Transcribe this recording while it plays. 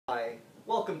Hi,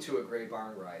 welcome to A Gray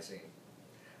Barn Rising.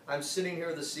 I'm sitting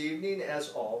here this evening, as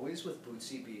always, with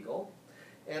Bootsy Beagle,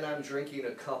 and I'm drinking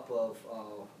a cup of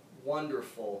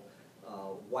wonderful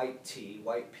white tea,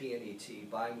 white peony tea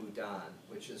by Mudan,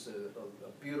 which is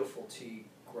a beautiful tea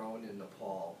grown in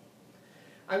Nepal.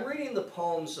 I'm reading the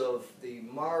poems of the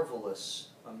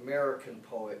marvelous American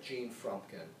poet Gene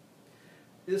Frumkin.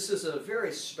 This is a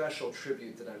very special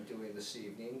tribute that I'm doing this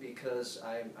evening because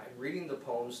I'm reading the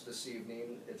poems this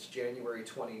evening. It's January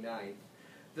 29th.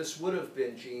 This would have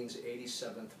been Gene's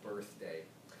 87th birthday.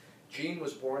 Gene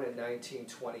was born in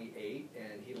 1928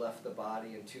 and he left the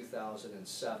body in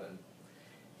 2007.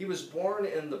 He was born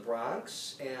in the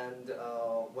Bronx, and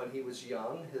when he was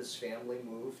young his family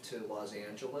moved to Los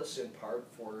Angeles in part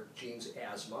for Gene's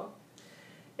asthma.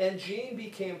 And Gene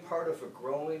became part of a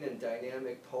growing and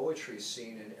dynamic poetry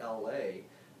scene in LA.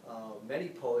 Many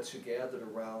poets who gathered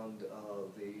around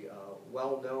the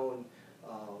well-known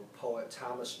poet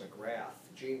Thomas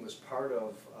McGrath. Gene was part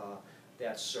of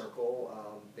that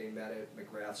circle. They met at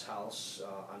McGrath's house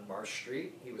on Marsh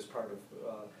Street. He was part of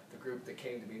the group that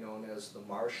came to be known as the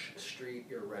Marsh Street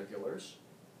Irregulars.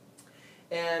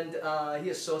 And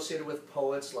he associated with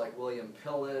poets like William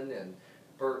Pillen and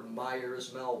Burton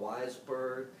Myers, Mel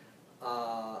Weisberg.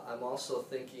 I'm also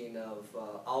thinking of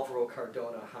Alvaro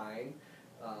Cardona Hine,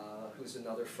 who's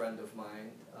another friend of mine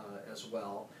as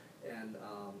well. And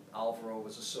Alvaro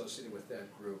was associated with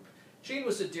that group. Gene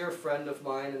was a dear friend of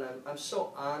mine, and I'm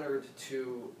so honored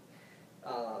to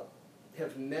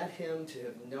have met him, to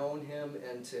have known him,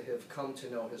 and to have come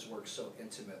to know his work so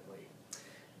intimately.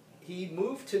 He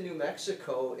moved to New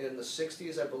Mexico in the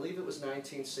 60s, I believe it was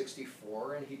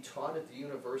 1964, and he taught at the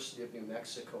University of New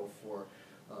Mexico for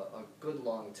a good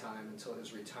long time until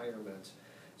his retirement.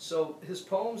 So his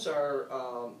poems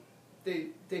are,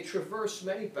 they traverse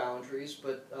many boundaries,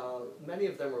 but many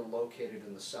of them are located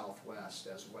in the Southwest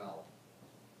as well.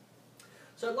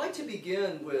 So I'd like to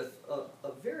begin with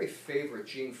a very favorite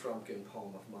Gene Frumkin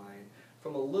poem of mine,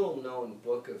 from a little-known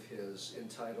book of his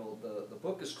entitled, the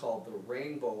book is called The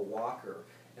Rainbow Walker,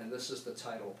 and this is the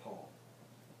title poem.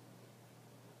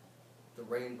 The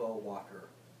Rainbow Walker.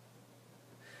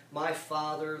 My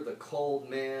father, the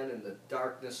cold man in the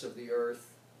darkness of the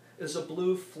earth, is a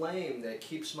blue flame that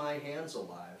keeps my hands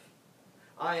alive.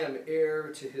 I am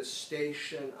heir to his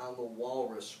station on the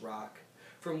walrus rock,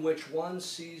 from which one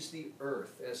sees the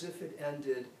earth as if it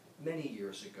ended many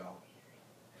years ago.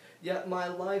 Yet my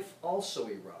life also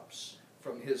erupts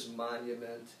from his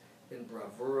monument in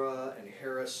bravura and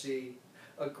heresy,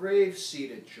 a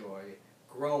grave-seated joy,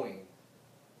 growing.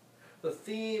 The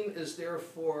theme is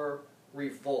therefore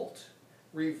revolt.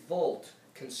 Revolt,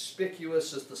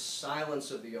 conspicuous as the silence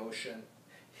of the ocean,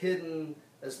 hidden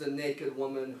as the naked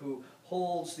woman who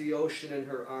holds the ocean in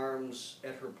her arms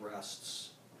at her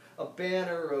breasts. A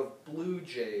banner of blue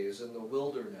jays in the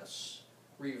wilderness.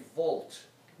 Revolt,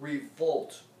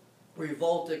 revolt.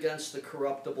 Revolt against the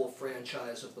corruptible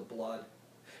franchise of the blood,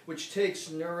 which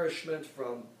takes nourishment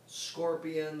from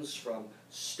scorpions, from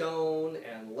stone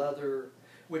and leather,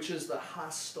 which is the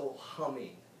hostile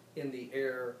humming in the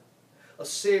air, a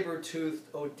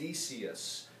saber-toothed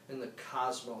Odysseus in the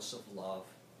cosmos of love.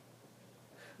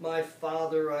 My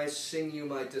father, I sing you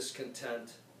my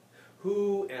discontent,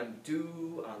 who am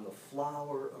due on the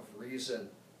flower of reason,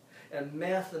 and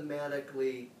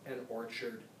mathematically an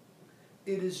orchard.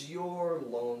 It is your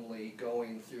lonely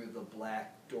going through the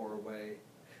black doorway,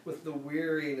 with the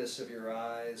weariness of your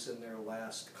eyes in their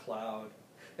last cloud,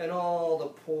 and all the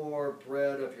poor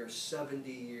bread of your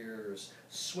 70 years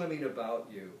swimming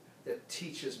about you that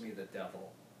teaches me the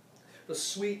devil. The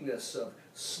sweetness of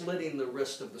slitting the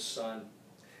wrist of the sun,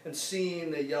 and seeing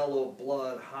the yellow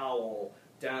blood howl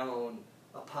down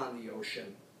upon the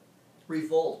ocean.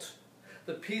 Revolt,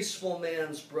 the peaceful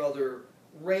man's brother,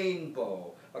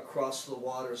 rainbow, across the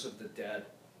waters of the dead.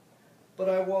 But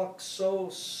I walk so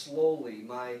slowly,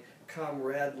 my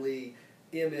comradely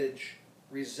image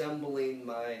resembling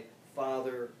my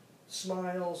father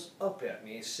smiles up at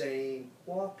me, saying,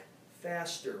 walk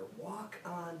faster, walk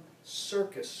on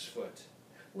circus foot.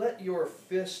 Let your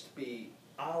fist be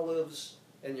olives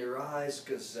and your eyes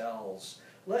gazelles.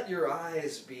 Let your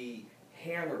eyes be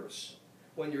hammers.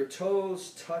 When your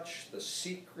toes touch the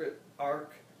secret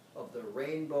arc of the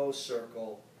rainbow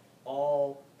circle,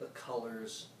 all the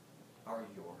colors are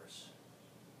yours.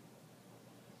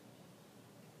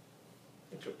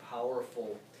 It's a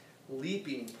powerful,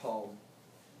 leaping poem,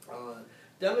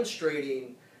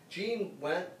 demonstrating Gene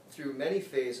went through many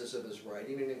phases of his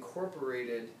writing and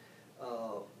incorporated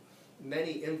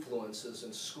many influences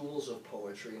in schools of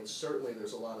poetry, and certainly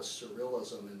there's a lot of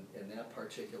surrealism in that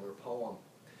particular poem.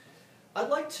 I'd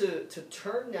like to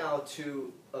turn now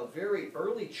to a very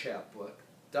early chapbook,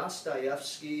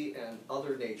 Dostoevsky and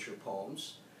Other Nature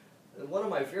Poems. And one of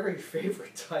my very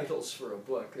favorite titles for a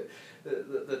book.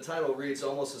 The title reads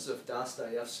almost as if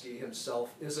Dostoevsky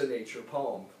himself is a nature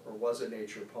poem, or was a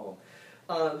nature poem.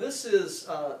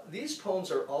 These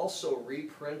poems are also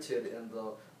reprinted in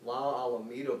the La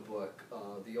Alameda book,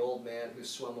 The Old Man Who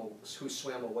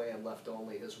Swam Away and Left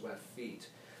Only His Wet Feet.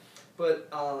 But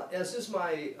as is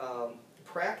my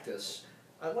practice,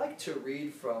 I'd like to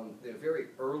read from the very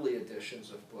early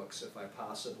editions of books if I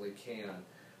possibly can.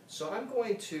 So I'm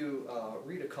going to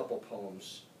read a couple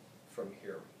poems from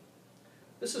here.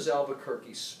 This is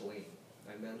Albuquerque's Spleen.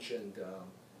 I mentioned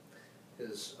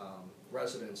his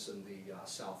residence in the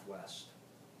Southwest.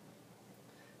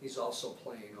 He's also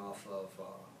playing off of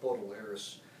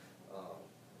Baudelaire's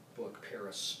book,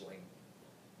 Paris Spleen.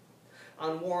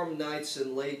 On warm nights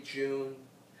in late June,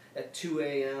 at 2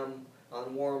 a.m.,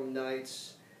 on warm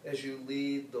nights, as you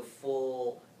lead the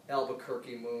full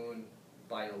Albuquerque moon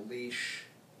by a leash,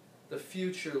 the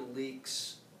future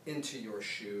leaks into your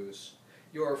shoes.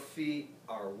 Your feet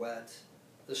are wet,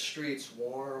 the streets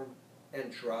warm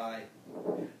and dry.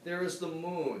 There is the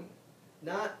moon,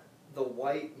 not the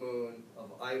white moon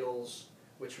of idols,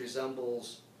 which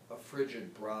resembles a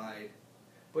frigid bride,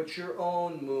 but your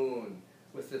own moon,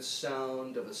 with its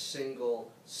sound of a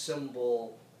single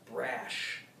cymbal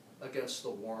brash against the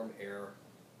warm air.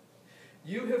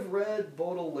 You have read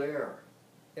Baudelaire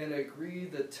and agree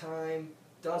that time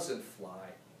doesn't fly,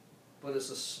 but is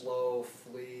a slow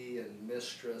flea and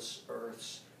mistress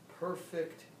Earth's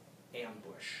perfect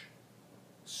ambush.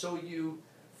 So you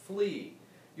flee.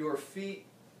 Your feet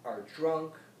are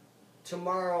drunk.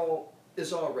 Tomorrow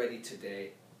is already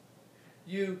today.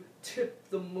 You tip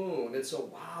the moon. It's a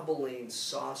wobbling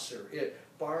saucer. It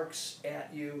barks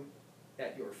at you,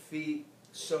 at your feet,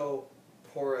 so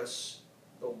porous,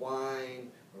 the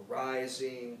wine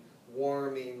rising,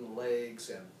 warming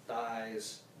legs and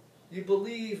thighs. You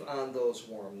believe on those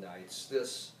warm nights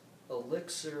this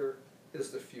elixir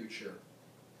is the future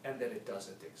and that it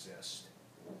doesn't exist.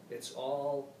 It's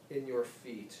all in your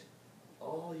feet.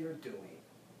 All you're doing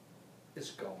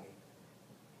is going.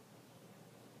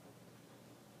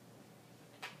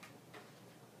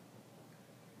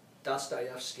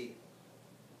 Dostoevsky.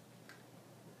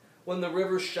 When the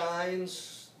river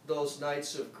shines, those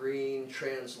nights of green,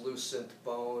 translucent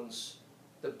bones,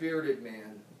 the bearded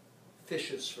man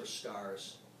fishes for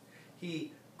stars.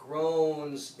 He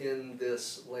groans in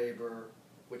this labor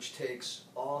which takes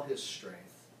all his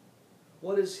strength.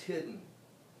 What is hidden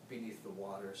beneath the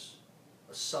waters?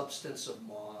 A substance of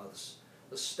moths.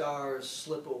 The stars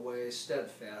slip away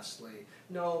steadfastly.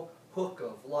 No hook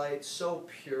of light so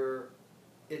pure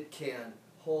it can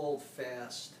hold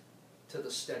fast to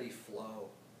the steady flow.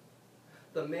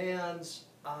 The man's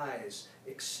eyes,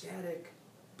 ecstatic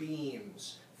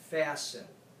beams, fasten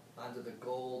onto the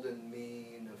golden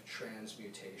mean of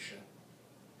transmutation.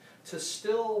 To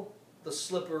still the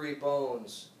slippery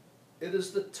bones, it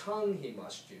is the tongue he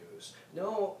must use.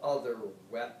 No other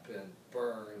weapon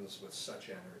burns with such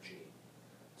energy.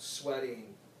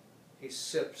 Sweating, he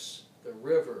sips the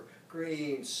river.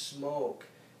 Green smoke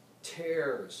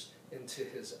tears into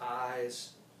his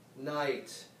eyes.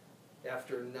 Night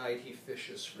after night he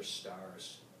fishes for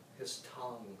stars. His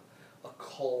tongue, a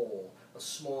coal, a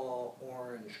small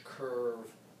orange curve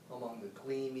among the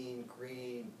gleaming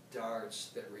green darts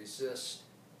that resist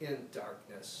in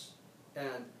darkness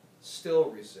and still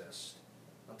resist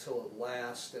until at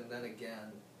last and then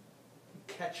again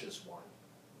he catches one.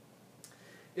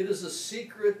 It is a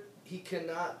secret he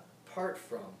cannot part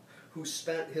from, who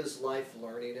spent his life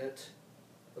learning it.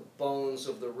 The bones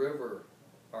of the river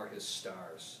are his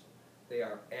stars. They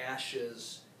are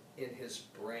ashes in his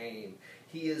brain.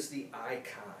 He is the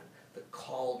icon, the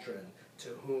cauldron to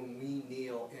whom we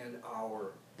kneel in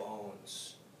our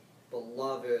bones.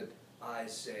 Beloved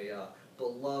Isaiah,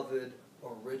 beloved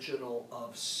original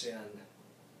of sin,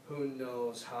 who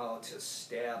knows how to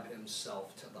stab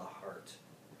himself to the heart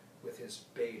with his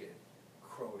baited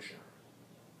crosier.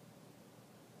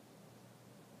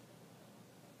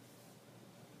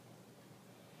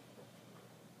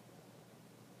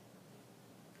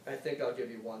 I think I'll give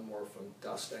you one more from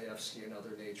Dostoevsky and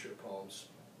Other Nature Poems.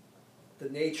 The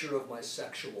Nature of My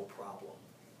Sexual Problem.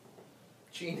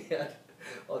 Gene had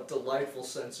a delightful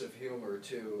sense of humor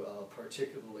too,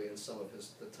 particularly in some of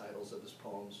the titles of his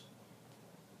poems.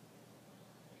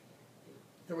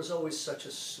 There was always such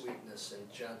a sweetness and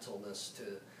gentleness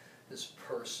to his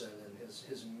person and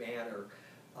his manner,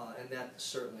 and that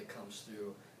certainly comes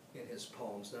through in his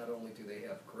poems. Not only do they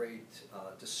have great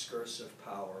discursive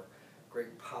power,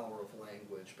 great power of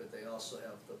language, but they also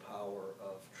have the power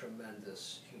of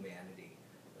tremendous humanity,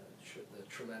 the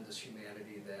tremendous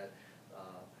humanity that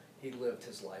he lived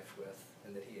his life with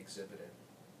and that he exhibited.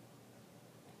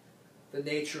 The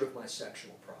nature of my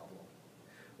sexual problem.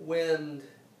 Wind,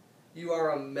 you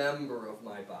are a member of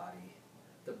my body,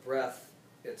 the breath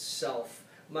itself.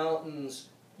 Mountains,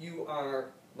 you are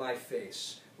my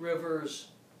face. Rivers,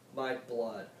 my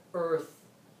blood. Earth,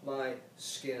 my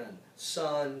skin.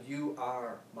 Sun, you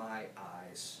are my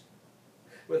eyes.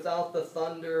 Without the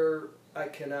thunder, I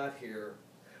cannot hear.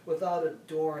 Without a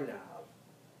doorknob,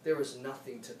 there is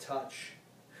nothing to touch.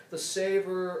 The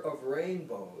savor of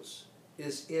rainbows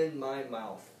is in my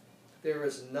mouth. There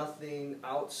is nothing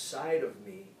outside of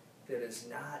me that is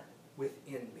not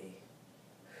within me.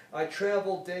 I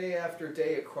travel day after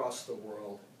day across the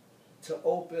world to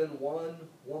open one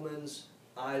woman's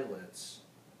eyelids.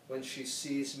 When she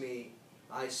sees me,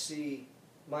 I see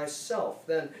myself,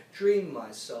 then dream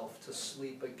myself to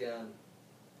sleep again,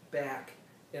 back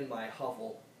in my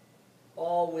hovel.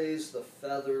 Always the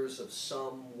feathers of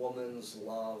some woman's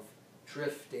love,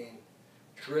 drifting,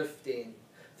 drifting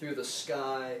through the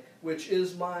sky, which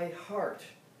is my heart.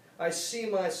 I see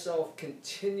myself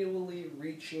continually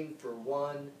reaching for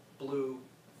one blue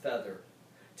feather,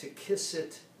 to kiss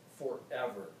it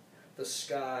forever. The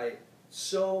sky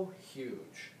so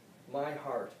huge, my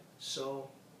heart so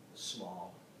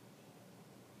small.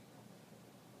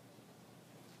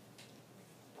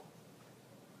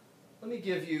 Let me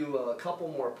give you a couple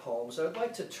more poems. I'd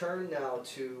like to turn now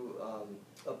to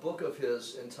a book of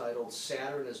his entitled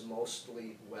Saturn is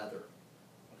Mostly Weather.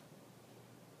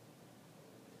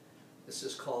 This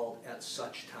is called At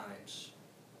Such Times.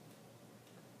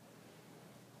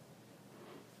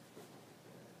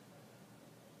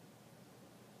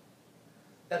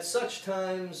 At such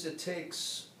times it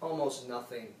takes almost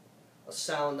nothing. A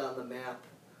sound on the map,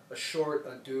 a short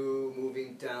adieu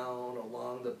moving down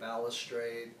along the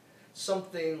balustrade,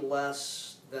 something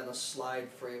less than a slide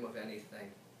frame of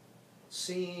anything.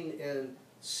 Seen in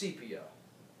sepia,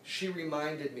 she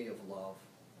reminded me of love,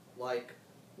 like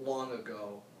long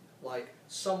ago, like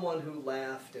someone who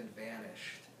laughed and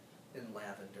vanished in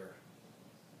lavender.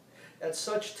 At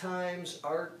such times,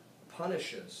 art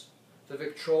punishes. The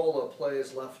Victrola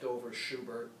plays leftover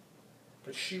Schubert,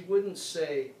 but she wouldn't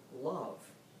say love,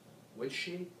 would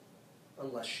she?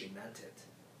 Unless she meant it.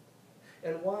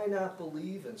 And why not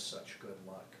believe in such good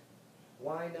luck?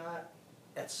 Why not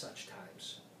at such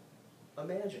times?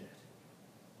 Imagine it.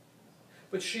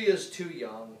 But she is too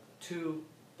young, too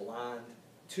blonde,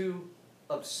 too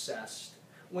obsessed.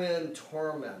 When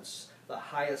torments the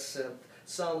hyacinth,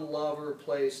 some lover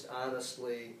placed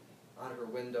honestly on her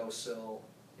windowsill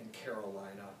in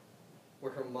Carolina,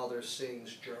 where her mother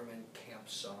sings German camp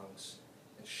songs,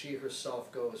 and she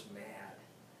herself goes mad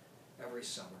every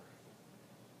summer.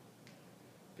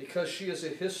 Because she is a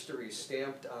history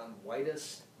stamped on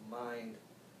whitest mind,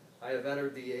 I have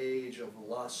entered the age of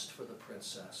lust for the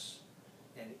princess,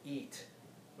 and eat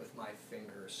with my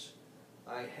fingers.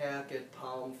 I hack at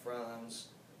palm fronds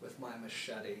with my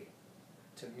machete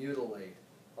to mutilate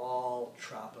all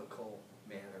tropical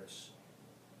manners.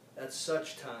 At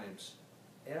such times,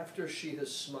 after she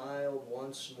has smiled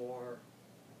once more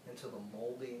into the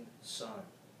molding sun,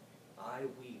 I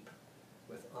weep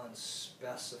with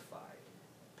unspecified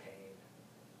pain.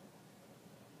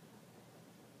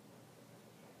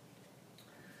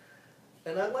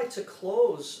 And I'd like to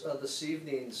close this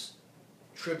evening's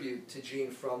tribute to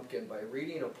Gene Frumkin by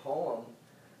reading a poem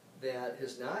that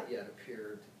has not yet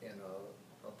appeared in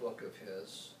a book of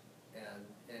his,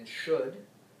 and should,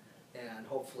 and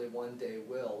hopefully one day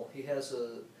will. He has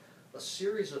a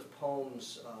series of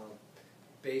poems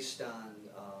based on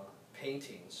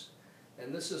paintings,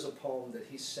 and this is a poem that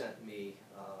he sent me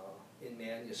in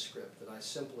manuscript that I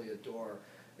simply adore.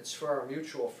 It's for our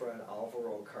mutual friend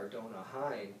Alvaro Cardona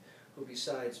Hine, who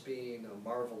besides being a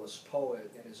marvelous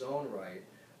poet in his own right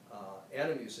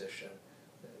and a musician,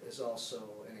 is also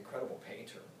an incredible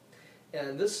painter.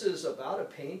 And this is about a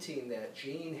painting that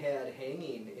Gene had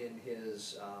hanging in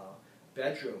his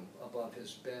bedroom above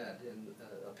his bed, in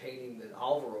a painting that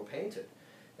Alvaro painted,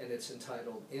 and it's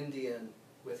entitled Indian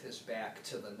with His Back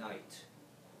to the Night,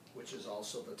 which is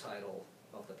also the title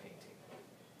of the painting,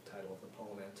 title of the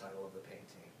poem and title of the painting.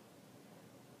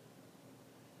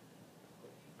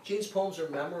 Gene's poems are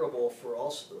memorable for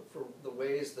the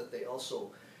ways that they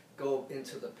also go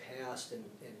into the past and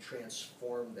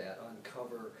transform that,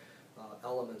 uncover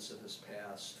elements of his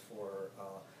past for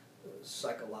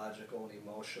psychological and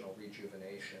emotional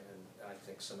rejuvenation, and I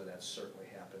think some of that certainly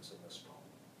happens in this poem.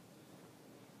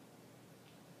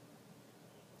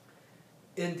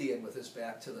 Indian with his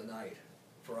back to the night,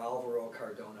 for Alvaro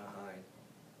Cardona Hine.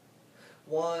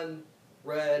 One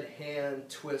red hand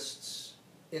twists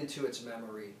into its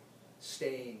memory,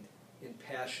 stained in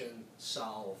passion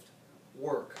solved.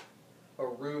 Work, a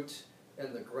root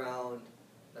in the ground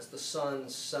as the sun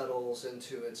settles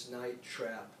into its night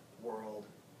trap world,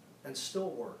 and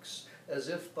still works, as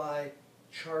if by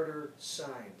charter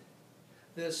signed.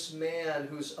 This man,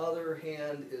 whose other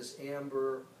hand is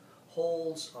amber,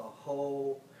 holds a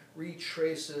hoe,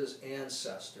 retraces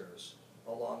ancestors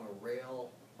along a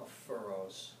rail of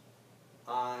furrows.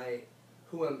 I,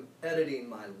 who am editing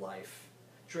my life,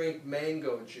 drink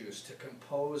mango juice to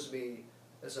compose me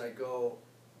as I go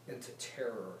into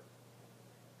terror.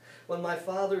 When my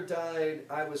father died,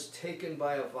 I was taken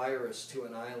by a virus to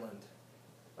an island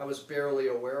I was barely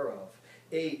aware of.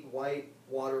 Ate white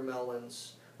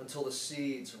watermelons until the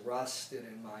seeds rusted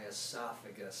in my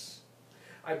esophagus.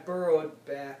 I burrowed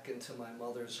back into my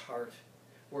mother's heart,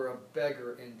 where a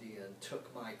beggar Indian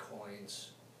took my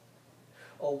coins.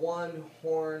 A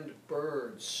one-horned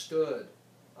bird stood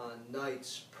on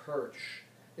night's perch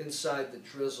inside the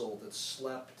drizzle that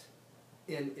slept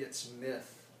in its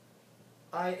myth.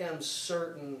 I am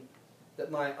certain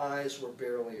that my eyes were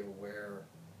barely aware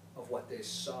of what they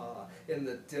saw in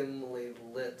the dimly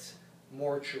lit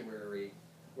mortuary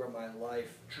where my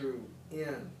life drew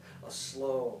in a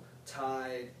slow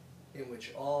tide in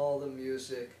which all the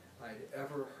music I'd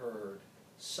ever heard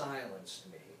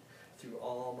silenced me through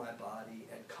all my body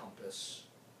and compass.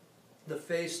 The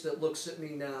face that looks at me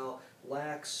now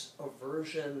lacks a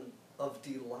version of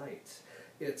delight.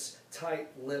 Its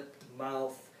tight-lipped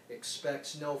mouth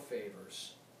expects no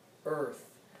favors. Earth,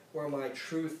 where my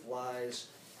truth lies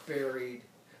buried,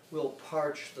 will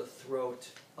parch the throat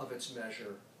of its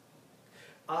measure.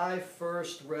 I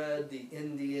first read The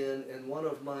Indian in one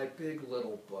of my big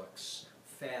little books,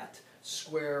 fat,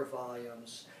 square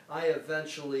volumes I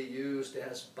eventually used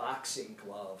as boxing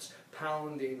gloves,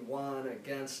 pounding one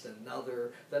against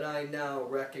another that I now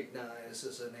recognize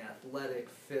as an athletic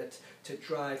fit to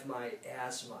drive my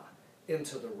asthma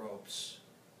into the ropes.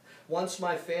 Once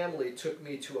my family took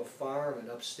me to a farm in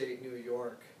upstate New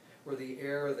York where the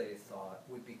air, they thought,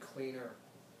 would be cleaner.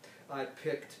 I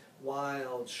picked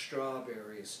wild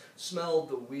strawberries, smelled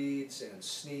the weeds, and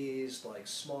sneezed like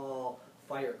small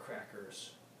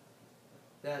firecrackers.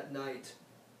 That night,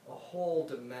 a whole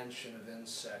dimension of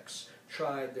insects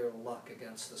tried their luck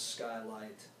against the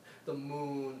skylight. The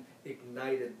moon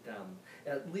ignited them.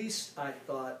 At least I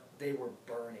thought they were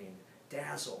burning,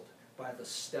 dazzled by the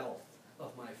stealth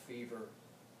of my fever.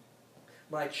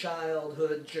 My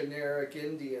childhood generic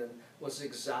Indian was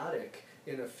exotic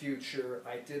in a future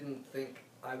I didn't think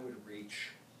I would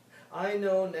reach. I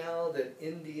know now that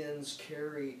Indians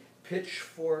carry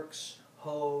pitchforks,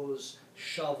 hoes,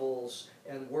 shovels,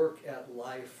 and work at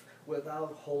life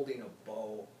without holding a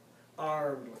bow,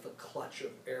 armed with a clutch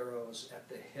of arrows at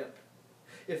the hip.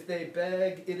 If they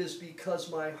beg, it is because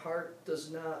my heart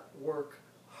does not work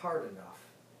hard enough.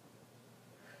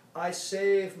 I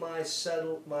save my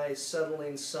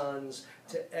settling sons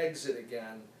to exit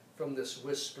again from this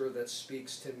whisper that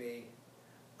speaks to me.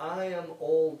 I am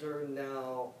older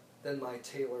now than my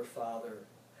tailor father.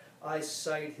 I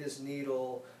sight his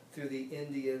needle through the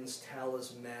Indian's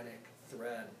talismanic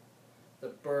thread. The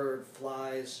bird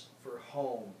flies for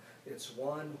home, its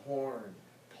one horn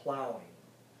plowing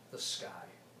the sky.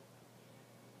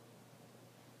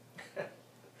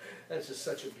 That's just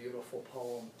such a beautiful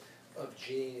poem of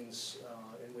Gene's,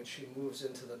 in which he moves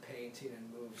into the painting and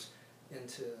moves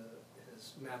into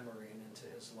his memory and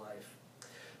into his life.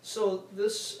 So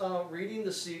this reading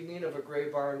this evening of A Gray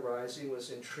Barn Rising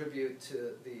was in tribute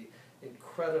to the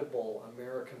incredible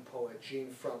American poet Gene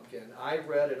Frumkin. I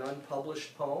read an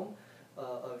unpublished poem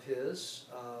of his,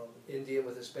 Indian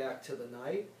with His Back to the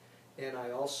Night, and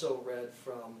I also read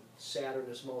from Saturn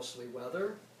is Mostly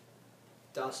Weather,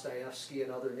 Dostoevsky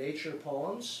and Other Nature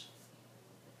Poems,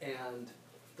 and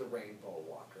The Rainbow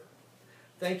Walker.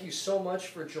 Thank you so much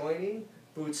for joining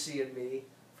Bootsy and me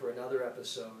for another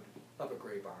episode of A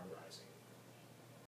Gray Barn Rising.